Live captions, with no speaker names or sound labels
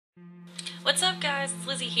What's up, guys? It's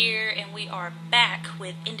Lizzie here, and we are back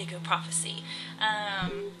with Indigo Prophecy. I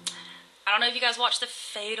don't know if you guys watched the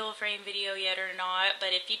Fatal Frame video yet or not,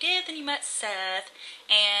 but if you did, then you met Seth,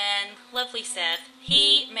 and lovely Seth.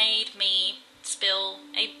 He made me spill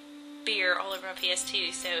a beer all over my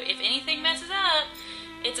PS2, so if anything messes up,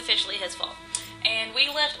 it's officially his fault. And we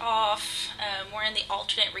left off, we're in the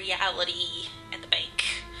alternate reality at the bank.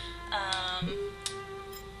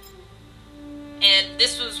 And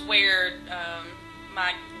this was where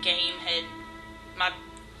my my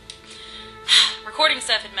recording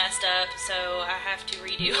stuff had messed up, so I have to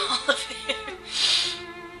redo all of it.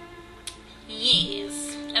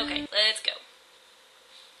 Yes. Okay, let's go.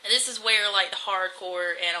 And this is where like the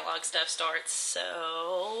hardcore analog stuff starts,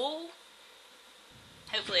 so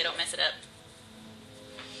hopefully I don't mess it up.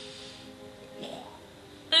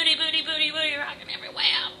 Booty, booty, booty, booty, rocking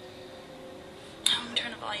everywhere. I'm gonna turn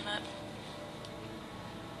the volume up.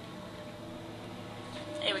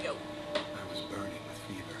 There we go. I was burning with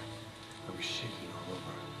fever. I was shaking all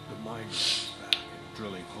over. The migraine was back and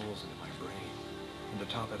drilling holes into my brain. And to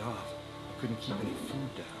top it off, I couldn't keep any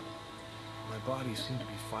food down. My body seemed to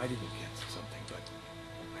be fighting against something, but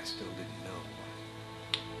I still didn't know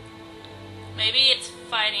what. Maybe it's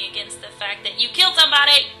fighting against the fact that you killed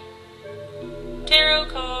somebody! Tarot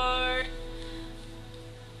card.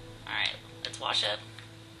 Alright, let's wash up.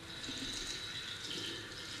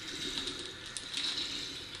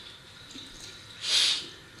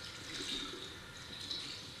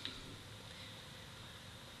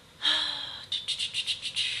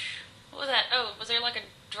 What was that? Oh, was there like a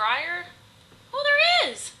dryer? Oh,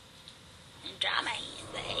 there is! Dry my hands.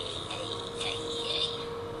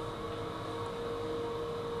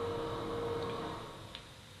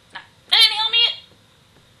 Nah, that didn't help me.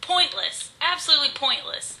 Pointless. Absolutely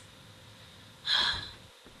pointless.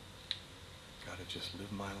 Gotta just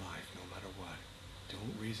live my life no matter what.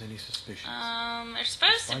 Don't raise any suspicions. There's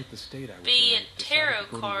supposed to the state I was be in, a I decided tarot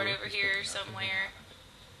to go to card work over and here expect nothing to somewhere.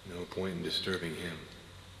 happen. No point in disturbing him.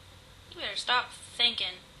 You better stop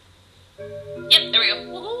thinking. Yep, there we go.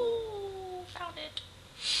 Woohoo! Found it.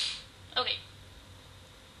 Okay.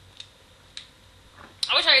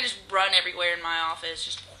 I wish I could just run everywhere in my office.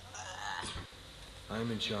 Just.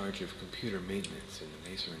 I'm in charge of computer maintenance in the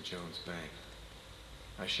Mason & Jones Bank.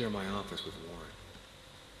 I share my office with Warren.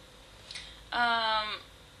 I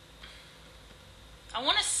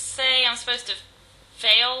want to say I'm supposed to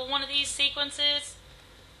fail one of these sequences.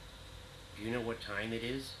 Do you know what time it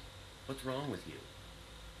is? What's wrong with you?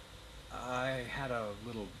 I had a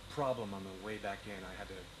little problem on the way back in. I had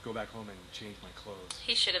to go back home and change my clothes.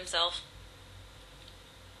 He shit himself.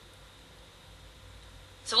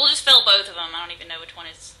 So we'll just fail both of them. I don't even know which one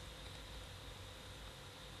is.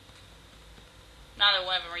 Neither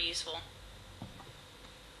one of them are useful.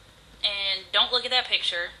 And don't look at that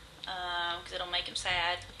picture, because it'll make him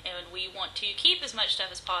sad. And we want to keep as much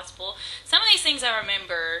stuff as possible. Some of these things I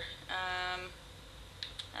remember.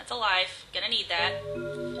 That's a life. Gonna need that.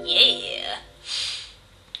 Yeah.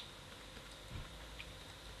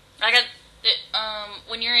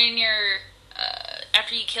 When you're in your,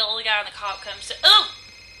 after you kill the guy and the cop comes to, oh!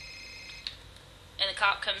 And the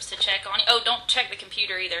cop comes to check on you. Oh, don't check the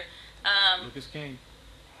computer either. Lucas Kane.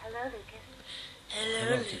 Hello, Lucas.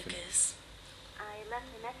 Hello, Lucas. I left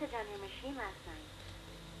a message on your machine last night.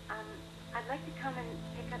 I'd like to come and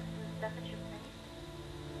pick up some stuff at your place.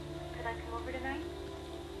 Could I come over tonight?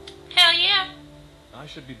 Hell yeah. I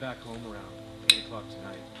should be back home around 8 o'clock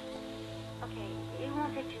tonight. Okay, it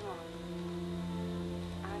won't take too long.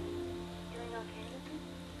 Are you doing okay, Lucas?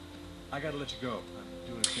 I gotta let you go. I'm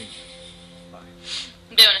doing a thing. Bye.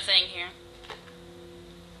 I'm doing a thing here.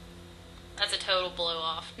 That's a total blow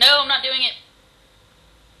off. No, I'm not doing it.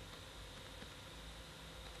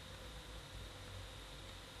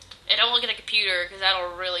 And don't look at the computer, because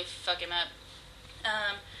that'll really fuck him up.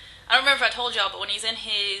 I don't remember if I told y'all, but when he's in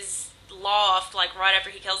his loft, like right after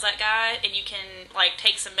he kills that guy, and you can like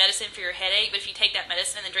take some medicine for your headache, but if you take that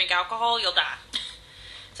medicine and then drink alcohol, you'll die.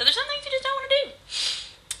 So there's some things you just don't want to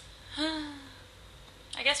do.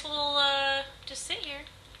 I guess we'll just sit here.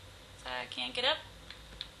 So I can't get up.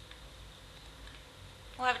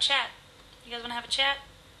 We'll have a chat. You guys want to have a chat?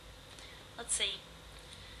 Let's see.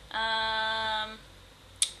 My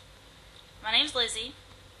name's Lizzie.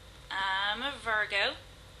 I'm a Virgo.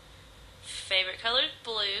 Favorite color is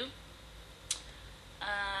blue.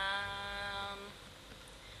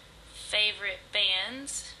 Favorite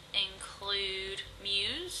bands include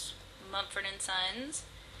Muse, Mumford and Sons.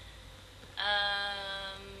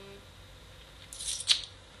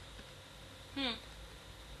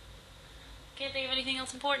 Can't think of anything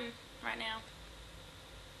else important right now.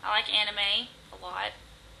 I like anime a lot.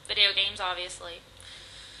 Video games, obviously.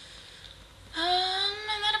 And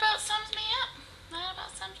that about sums me up.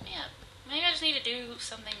 Maybe I just need to do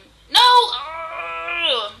something. No!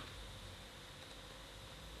 Oh!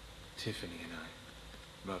 Tiffany and I.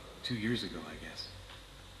 About 2 years ago, I guess.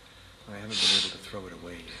 I haven't been able to throw it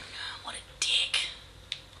away yet. What a dick.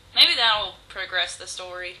 Maybe that'll progress the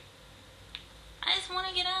story. I just want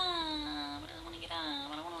to get up. I don't want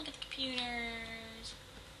to look at the computers.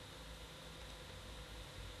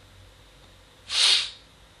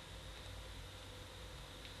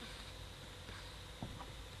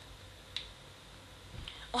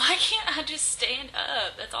 Why can't I just stand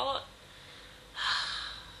up? That's all.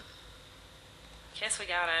 Guess we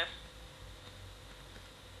gotta.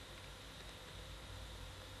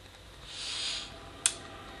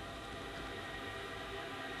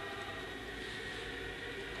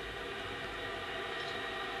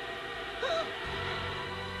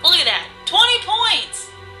 Look at that! 20 points!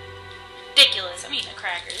 Ridiculous. I'm eating a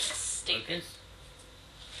cracker. This is stupid. Lucas?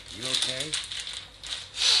 You okay?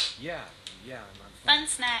 Yeah, I'm Fun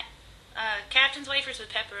snack. Captain's wafers with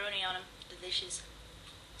pepperoni on them. Delicious.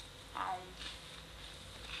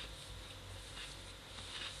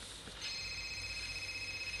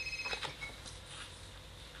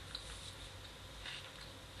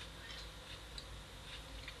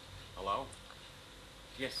 Hello?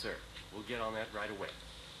 Yes, sir. We'll get on that right away.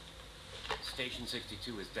 Station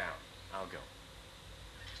 62 is down. I'll go.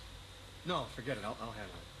 No, forget it. I'll handle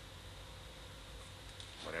it.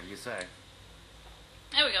 Whatever you say.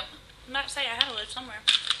 There we go. I'm about to say I had a load somewhere.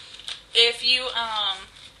 If you, I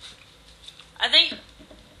think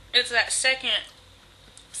it's that second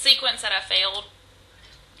sequence that I failed.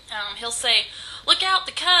 He'll say, "Look out,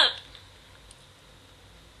 the cup."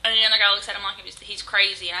 And the other guy looks at him like he's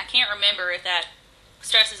crazy. And I can't remember if that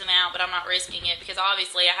stresses him out, but I'm not risking it because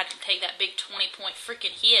obviously I had to take that big 20-point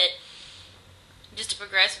freaking hit just to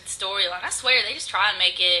progress with the storyline. I swear, they just try and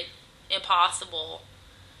make it impossible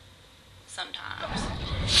sometimes.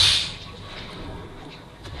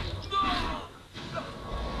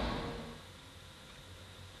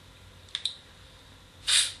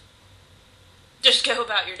 Just go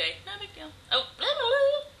about your day. No big deal. Oh, blah, blah, blah.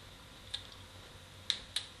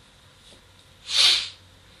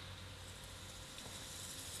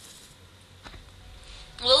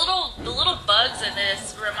 The little bugs in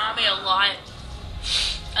this remind me a lot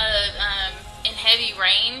of in Heavy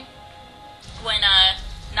Rain when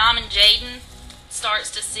Nam and Jaden starts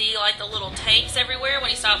to see like the little tanks everywhere when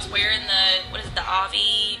he stops wearing the the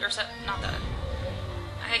Avi or something. Not the.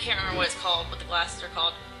 I can't remember what it's called. What the glasses are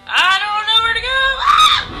called. I don't know where to go.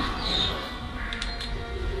 Ah!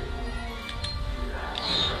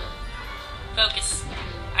 Focus.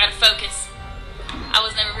 I gotta focus. I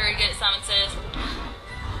was never very good at Simon Says.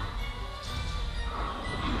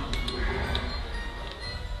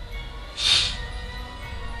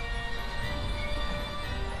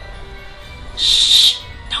 Shh!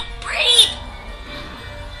 Don't breathe!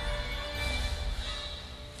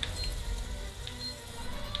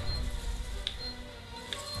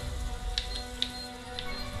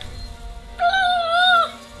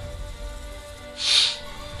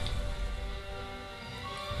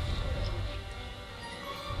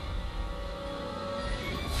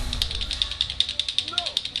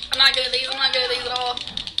 I'm not good at these. I'm not good at these at all.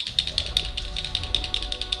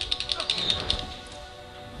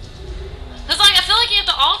 It's like, I feel like you have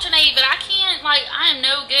to alternate, but I can't, like, I am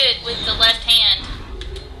no good with the left hand.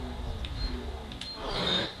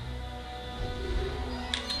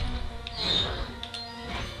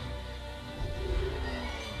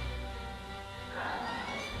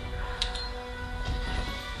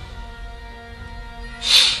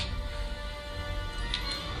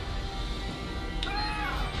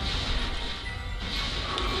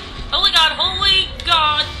 Holy God, holy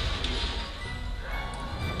God.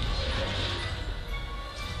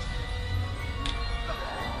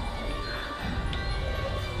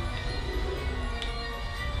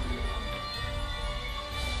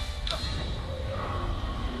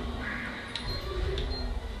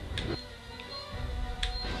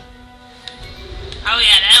 Oh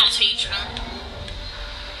yeah, that'll teach them.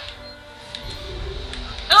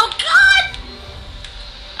 Oh God!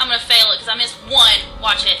 I'm gonna fail it because I missed one.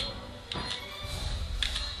 Watch it.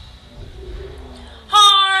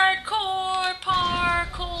 Hardcore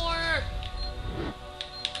parkour.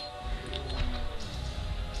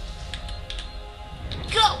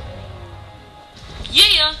 Go!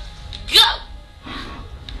 Yeah! Go!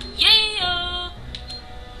 Yeah!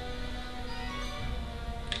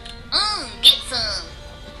 Get some.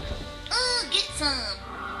 Get some.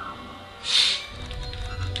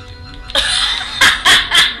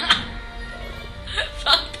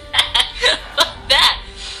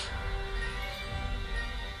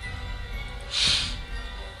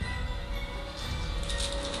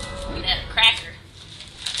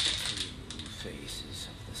 faces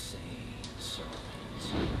of the same serpent.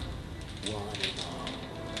 One and all.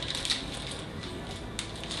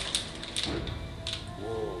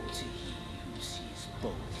 Woe to he who sees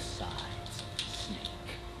both sides of the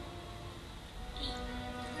snake.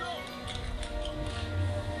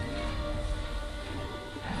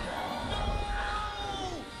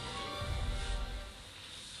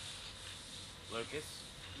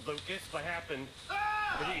 Lucas, what happened?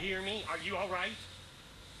 Did you hear me? Are you all right?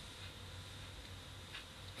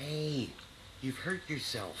 Hey, you've hurt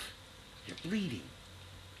yourself. You're bleeding.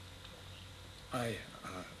 I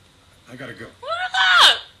gotta go. What is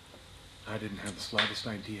that? I didn't have the slightest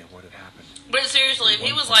idea what had happened. But seriously, if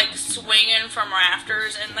he was like swinging from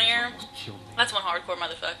rafters in there, Almost killed me. that's one hardcore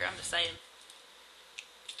motherfucker. I'm just saying.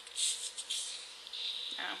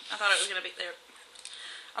 Oh, I thought it was gonna be there.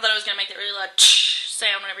 I thought it was gonna make that really loud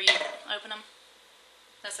sound whenever you open them.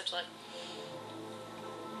 That's such loud.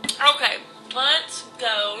 Okay, let's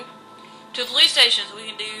go to the police station so we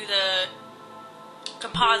can do the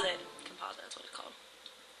composite. Composite, that's what it's called.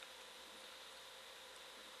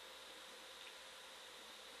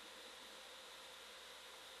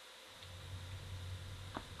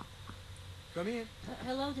 Come in.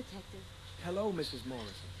 Hello, Detective. Hello, Mrs.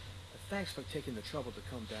 Morrison. Thanks for taking the trouble to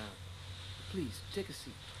come down. Please, take a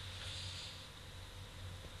seat.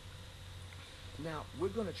 Now, we're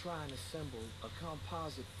going to try and assemble a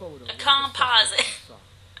composite photo. A composite.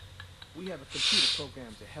 We have a computer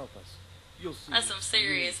program to help us. You'll see. That's some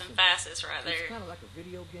serious really emphasis right It's there. kind of like a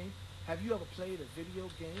video game. Have you ever played a video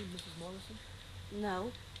game, Mrs. Morrison?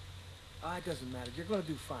 No. It doesn't matter. You're going to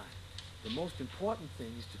do fine. The most important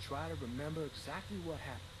thing is to try to remember exactly what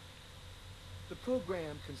happened. The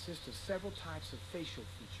program consists of several types of facial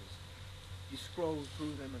features. You scroll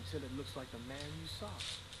through them until it looks like the man you saw.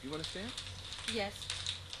 You understand? Yes.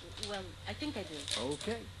 Well, I think I do.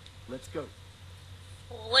 Okay, let's go.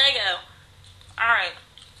 Lego. Alright.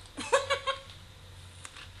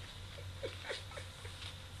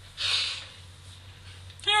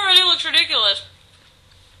 He already looks ridiculous.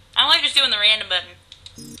 I like just doing the random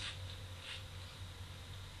button.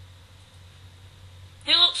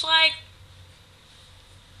 He looks like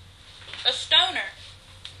a stoner.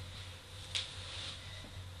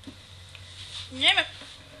 Damn it.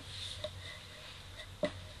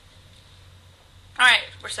 Alright,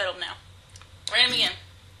 we're settled now. Random again.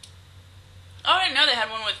 Oh, I didn't know they had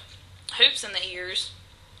one with hoops in the ears.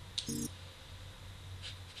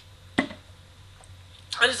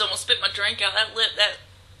 I just almost spit my drink out. That lip, that...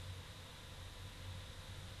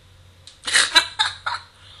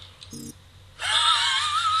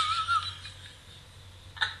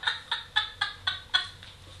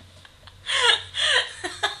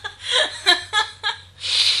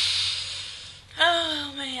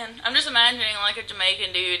 Oh, man. I'm just imagining like a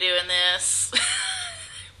Jamaican dude doing this.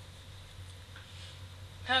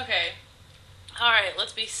 Okay. Alright,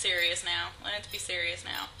 let's be serious now. Let's be serious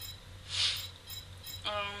now.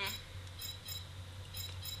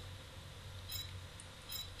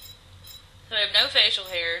 So we have no facial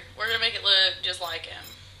hair. We're gonna make it look just like him.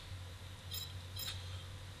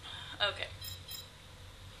 Okay.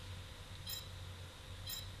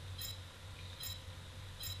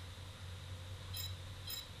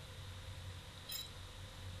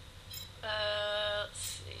 Let's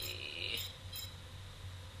see.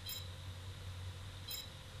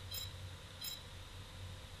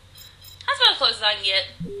 That's about as close as I can get.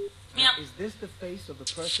 Now, Yep. is this the face of the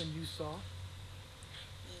person you saw?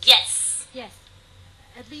 Yes. Yes.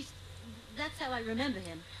 At least, that's how I remember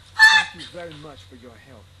him. Thank you very much for your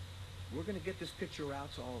help. We're going to get this picture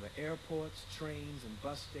out to all the airports, trains, and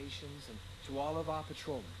bus stations, and to all of our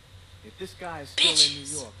patrolmen. If this guy is still in New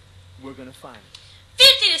York, we're going to find him.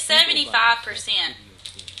 50 to 75%.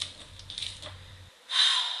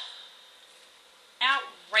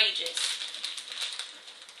 Outrageous.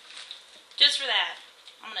 Just for that,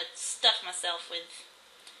 I'm gonna stuff myself with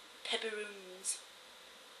pepperoons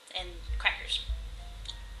and crackers.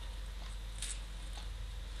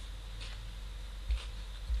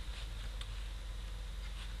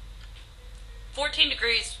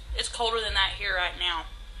 $14 It's colder than that here right now.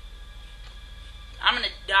 I'm gonna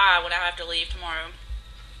die when I have to leave tomorrow.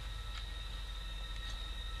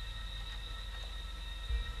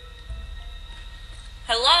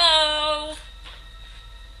 Hello?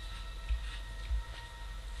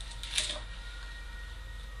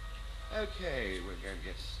 Okay, we're going to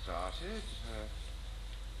get started.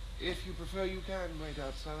 If you prefer, you can wait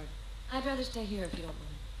outside. I'd rather stay here if you don't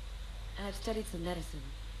mind. I've studied some medicine.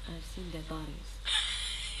 I've seen dead bodies.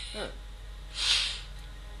 Oh.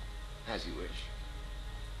 As you wish.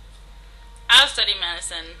 I study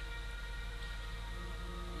medicine.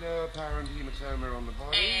 No apparent hematoma on the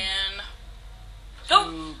body. And...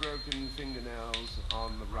 Two broken fingernails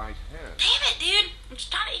on the right hand. Damn it, dude! I'm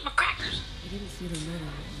just trying to eat my crackers. He didn't see the murder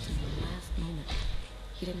until the last moment.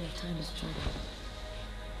 He didn't have time to struggle.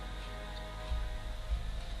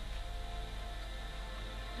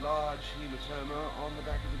 Large hematoma on the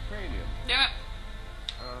back of the cranium. Damn it.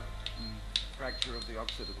 Fracture of the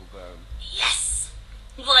occipital bone. Yes!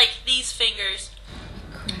 Like these fingers.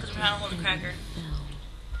 Cracked Because I'm trying to hold a cracker. fell.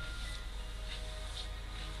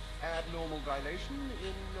 Abnormal dilation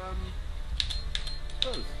in,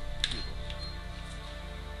 both pupils.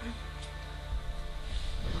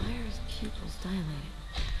 Why are his pupils dilated?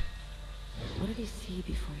 What did he see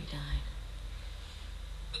before he died?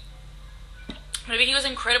 Maybe he was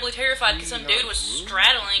incredibly terrified because some dude was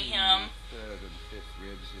straddling him Third and fifth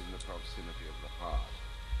ribs in the proximity of the heart.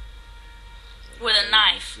 with a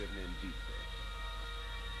knife. Driven in deeply.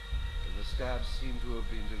 The stabs seem to have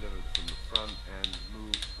been delivered from the front and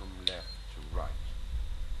moved from left to right.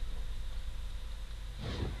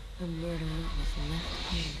 The murderer was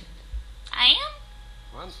left-handed. I am?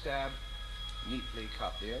 One stab neatly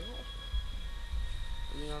cut the aorta.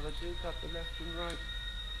 And the other two cut the left and right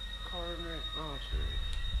coronary arteries.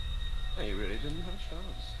 Now, you really didn't have a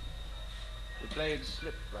chance. The blade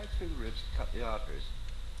slipped right through the ribs to cut the arteries.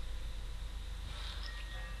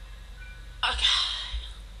 Okay.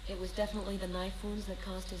 It was definitely the knife wounds that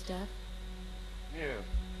caused his death? Yeah,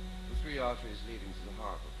 the three arteries leading to the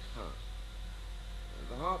heart were cut.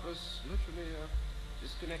 The heart was literally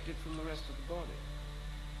disconnected from the rest of the body.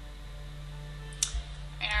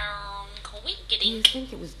 Do you Quinkity.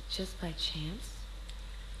 think it was just by chance?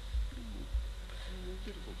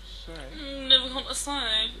 Difficult to say. Difficult to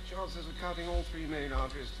say. The chances of cutting all three main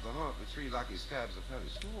arteries to the heart with three lucky stabs are fairly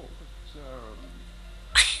small, but,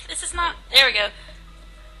 This is not... There we go.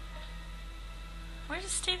 Where's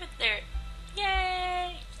Steven? There.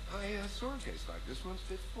 Yay! I saw a case like this once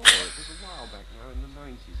before. It was a while back now, in the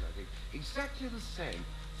 90s, I think. Exactly the same.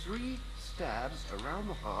 3 stabs around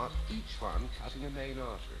the heart, each one cutting a main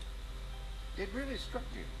artery. It really struck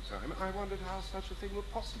me at the time. I wondered how such a thing were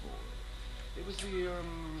possible. It was the,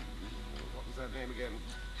 what was that name again?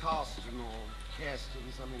 Carsten or Kirsten,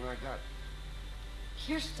 something like that.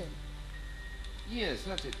 Kirsten. Yes,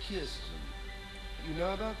 that's it, Kirsten. You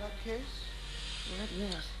know about that case? Not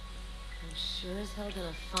yet. I'm sure as hell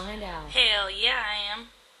gonna find out. Hell yeah, I am.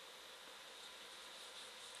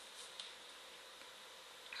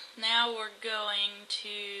 Now we're going to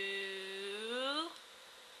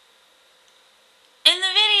end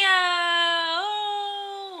the video.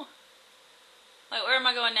 Oh! Wait, where am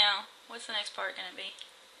I going now? What's the next part gonna be?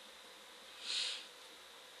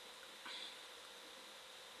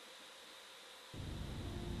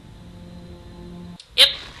 Yep,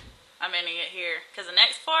 I'm ending it here because the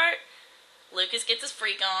next part, Lucas gets his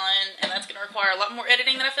freak on, and that's gonna require a lot more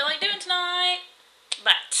editing than I feel like doing tonight.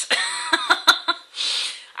 But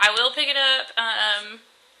I will pick it up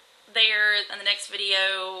there in the next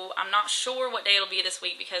video. I'm not sure what day it'll be this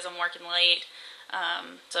week because I'm working late,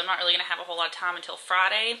 so I'm not really going to have a whole lot of time until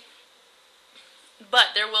Friday.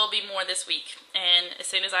 But there will be more this week, and as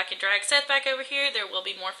soon as I can drag Seth back over here, there will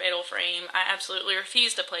be more Fatal Frame. I absolutely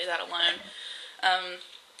refuse to play that alone,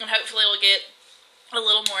 and hopefully it'll get a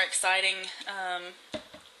little more exciting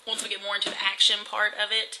once we get more into the action part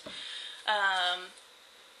of it.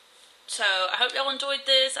 So I hope y'all enjoyed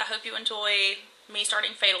this. I hope you enjoy me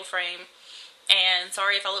starting Fatal Frame. And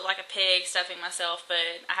sorry if I look like a pig stuffing myself,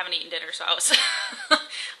 but I haven't eaten dinner, so I was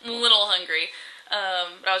a little hungry.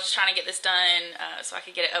 But I was just trying to get this done so I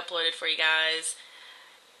could get it uploaded for you guys.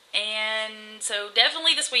 And so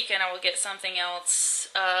definitely this weekend I will get something else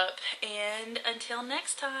up. And until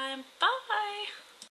next time, bye!